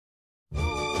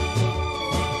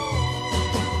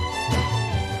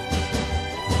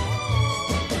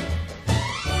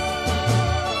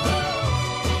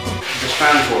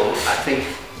Strand Hall, I think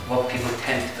what people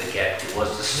tend to forget, it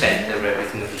was the centre of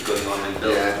everything that was going on in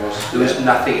Builth. Yeah, there was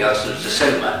nothing else, there was the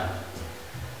cinema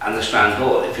and the Strand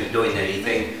Hall. If you're doing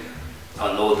anything,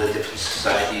 on all the different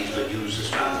societies would use the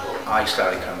Strand Hall. I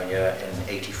started coming here in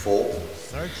 '84.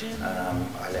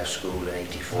 I left school in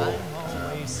 '84,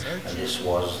 and this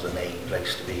was the main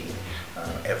place to be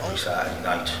every Saturday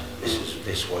night.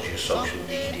 This was your social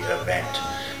media event.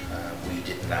 We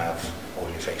didn't have all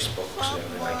your Facebooks and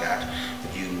everything like that,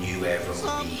 but you knew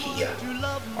everyone would be here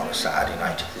on a Saturday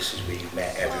night. This is where you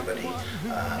met everybody.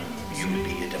 You would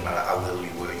be, no matter how ill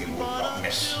you were, you would not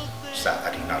miss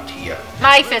Saturday night here.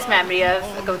 My first memory of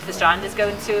going to the Strand is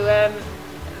going to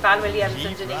Val Williams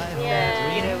underneath,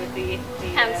 you know, with the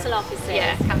council offices.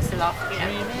 Yeah, council off, you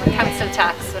know, council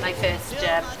tax when I first,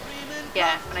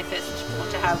 when I first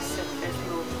bought a house and first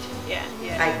moved. Yeah.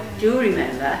 I do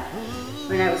remember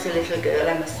when I was a little girl,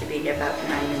 I must have been about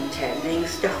 9 and 10, they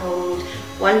used to hold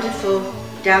wonderful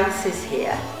dances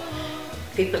here.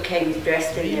 People came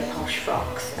dressed in their posh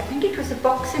frocks. I think it was a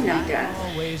boxing night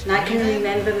dance. And I can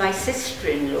remember my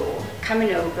sister-in-law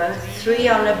coming over, 3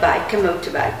 on a bike, a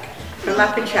motorbike, from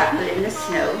Upper Chapel in the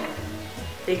snow.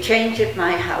 They changed at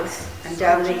my house and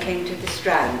down they came to the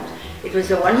Strand. It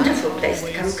was a wonderful place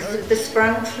to come because of the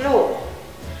sprung floor.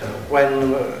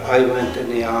 When I went in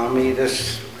the army,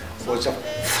 this was a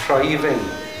thriving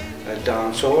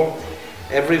dance hall.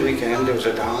 Every weekend there was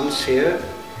a dance here.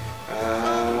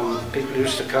 People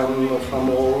used to come from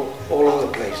all over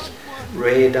the place.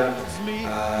 Rhaeadr,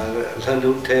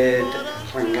 Llanuted,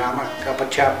 Llangamack, Upper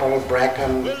Chapel,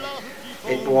 Brecon.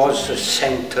 It was the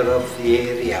centre of the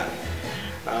area.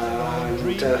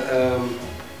 And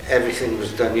everything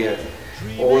was done here.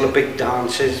 All the big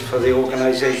dances for the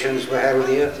organisations were held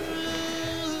here.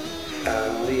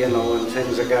 You know, and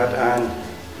things like that. And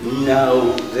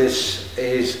now this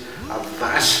is a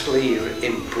vastly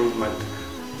improvement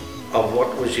of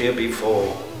what was here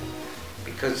before,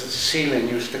 because the ceiling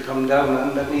used to come down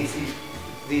underneath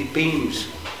these beams.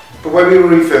 But when we were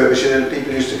refurbishing it,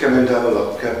 people used to come in to have a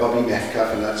look. Bobby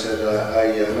Metcalf and that said,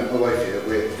 I met my wife here,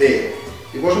 we're there.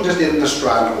 It wasn't just in the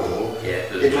Strand Hall,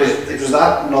 it was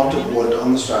that knot of wood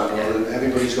on the Strand Hall, and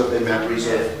everybody's got their memories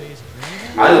of.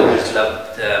 I always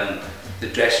loved the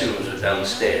dressing rooms were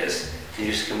downstairs. They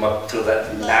used to come up through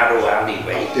that narrow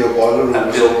alleyway. The old boiler room.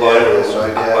 And the old boiler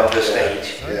room up on the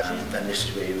stage. And this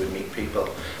is where you would meet people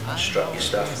and strut your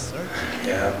stuff.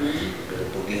 Yeah, bit of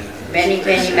boogie. Many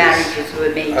marriages were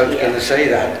made here. I was going to say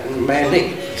that.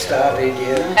 Many started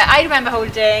here. I remember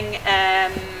holding,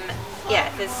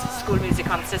 there's school music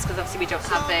concerts because obviously we don't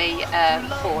have a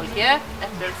hall here at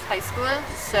Builth High School.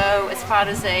 So as far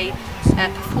as a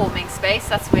performing space,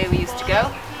 that's where we used to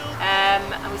go. And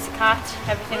we used to cart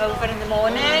everything over in the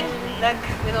morning, like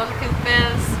with all the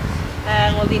pupils,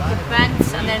 all the equipment,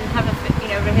 and then have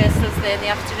rehearsals there in the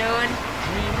afternoon.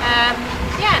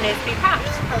 And it'd be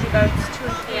packed, probably about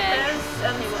 200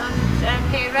 pupils and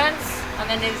parents. And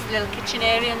then there was a little kitchen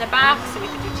area in the back, so we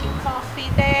could do tea and coffee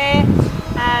there.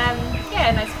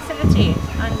 Nice facility,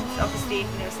 and obviously,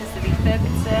 since the refurb,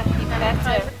 it's even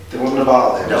better. There wasn't a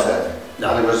bar there, was there?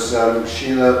 No. And it was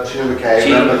Sheila McKay.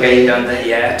 Sheila McKay down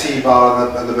there, the tea bar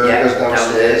and the burgers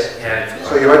downstairs.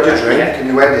 So you had your drink and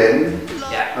you went in,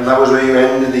 and that was where you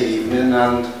ended the evening,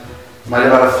 and might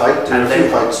have had a fight, there were a few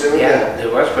fights there, yeah,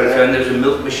 there was, but there was a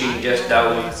milk machine just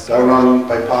down on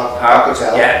by Park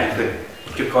Hotel. Yeah, you could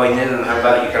put your coin in and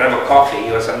you could have a coffee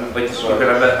or something, but you could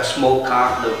have a small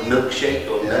carton of milkshake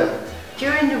or milk.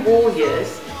 During the war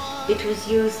years, it was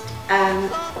used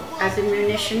as a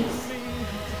munitions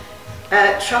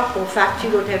shop or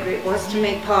factory, whatever it was, to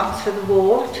make parts for the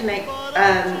war, to make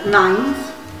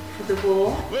mines for the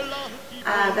war.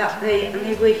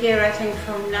 They were here, I think,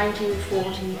 from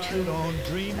 1940 to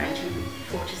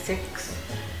 1946,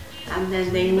 and then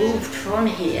they moved from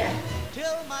here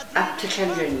up to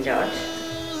Clondrindod,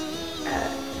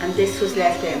 and this was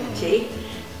left empty.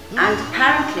 And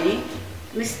apparently,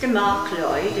 Mr. Mark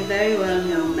Lloyd, a very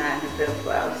well-known man of Builth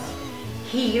Wells,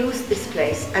 he used this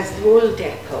place as the wool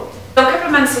depot. So a couple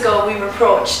of months ago we were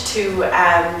approached to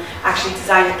actually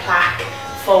design a plaque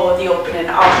for the opening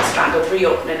of the Strand, or the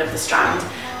reopening of the Strand,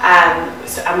 and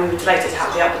we were delighted to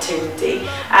have the opportunity.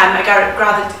 I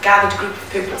gathered a group of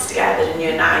pupils together in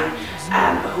Year 9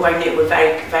 who I knew were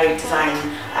very, very design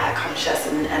conscious,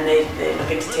 and they're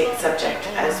looking to take the subject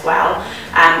as well.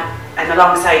 And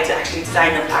alongside actually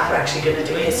designing the plaque, we're actually going to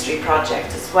do a history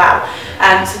project as well.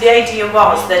 So the idea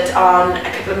was that on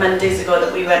a couple of Mondays ago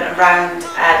that we went around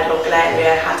the local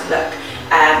area, had a look,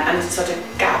 and sort of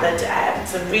gathered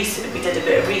some research. We did a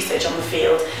bit of research on the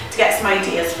field to get some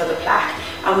ideas for the plaque.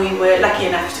 and we were lucky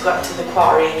enough to go up to the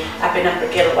quarry up in Upper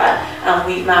Gilwell, and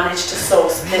we managed to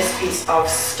source this piece of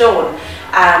stone.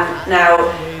 Now,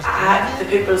 the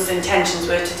people's intentions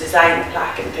were to design the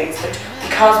plaque and things, but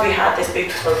because we had this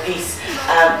beautiful piece,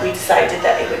 we decided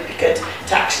that it would be good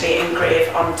to actually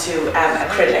engrave onto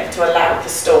acrylic to allow the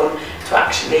stone to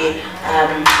actually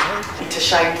to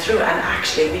shine through, and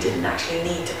actually we didn't actually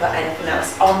need to put anything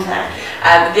else on there.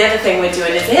 The other thing we're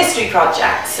doing is a history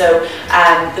project, so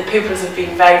the pupils have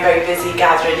been very, very busy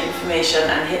gathering information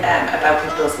and about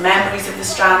people's memories of the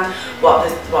Strand, what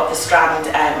the Strand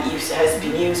has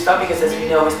been used for, because as we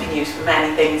know it's been used for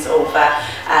many things over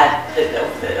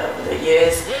the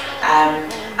years.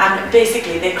 And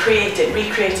basically they're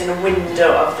recreating a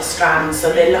window of the Strand,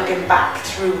 so they're looking back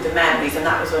through the memories, and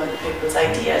that was one of the people's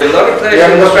ideas. A lot of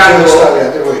pleasure in the Strand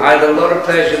Hall. I had a lot of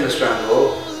pleasure in the Strand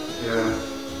Hall. Yeah.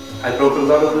 I broke a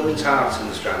lot of women's hearts in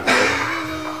the Strand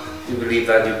Hall. You believe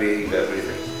that, you believe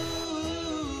everything.